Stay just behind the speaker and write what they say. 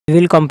We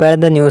will compare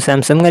the new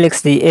Samsung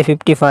Galaxy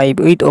A55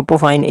 with Oppo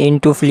Find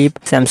N2 Flip.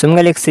 Samsung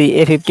Galaxy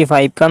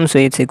A55 comes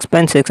with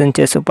 6.6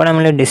 inches Super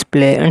AMOLED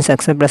display and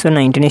success ratio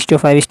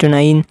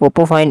 19:5:9.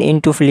 Oppo Find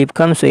N2 Flip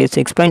comes with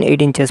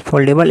 6.8 inches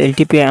foldable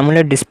LTPI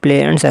AMOLED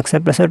display and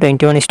success ratio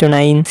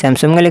 21:9.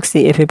 Samsung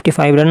Galaxy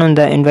A55 run on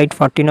the Android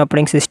 14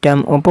 operating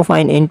system. Oppo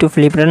Find N2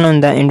 Flip run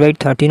on the Android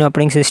 13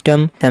 operating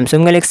system.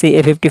 Samsung Galaxy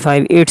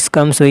A55 it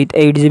comes with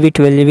 8GB,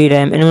 12GB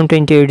RAM and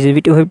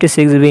 128GB,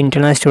 256GB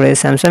internal storage.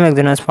 Samsung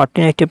Exynos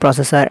 1480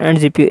 processor and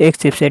GPU X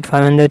chipset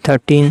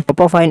 513.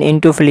 Oppo Find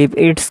N2 Flip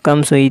it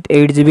comes with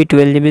 8GB,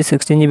 12GB,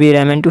 16GB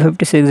RAM and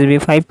 256GB,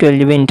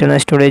 512GB internal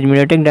storage.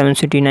 MediaTek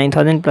Dimensity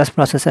 9000 plus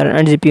processor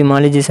and GPU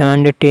Mali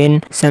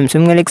G710.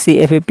 Samsung Galaxy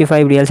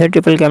A55 real set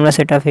triple camera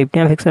setup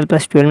 50MP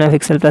plus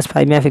 12MP plus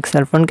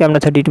 5MP, front camera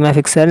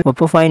 32MP.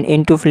 Oppo Find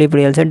N2 Flip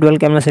real set dual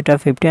camera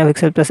setup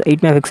 50MP plus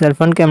 8MP,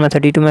 front camera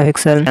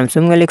 32MP.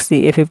 Samsung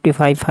Galaxy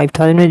A55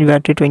 5000 mAh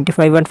battery,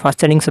 25W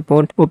fast charging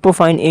support. Oppo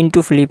Find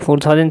N2 Flip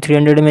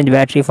 4300 mAh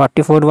battery,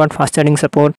 44W fast charging support.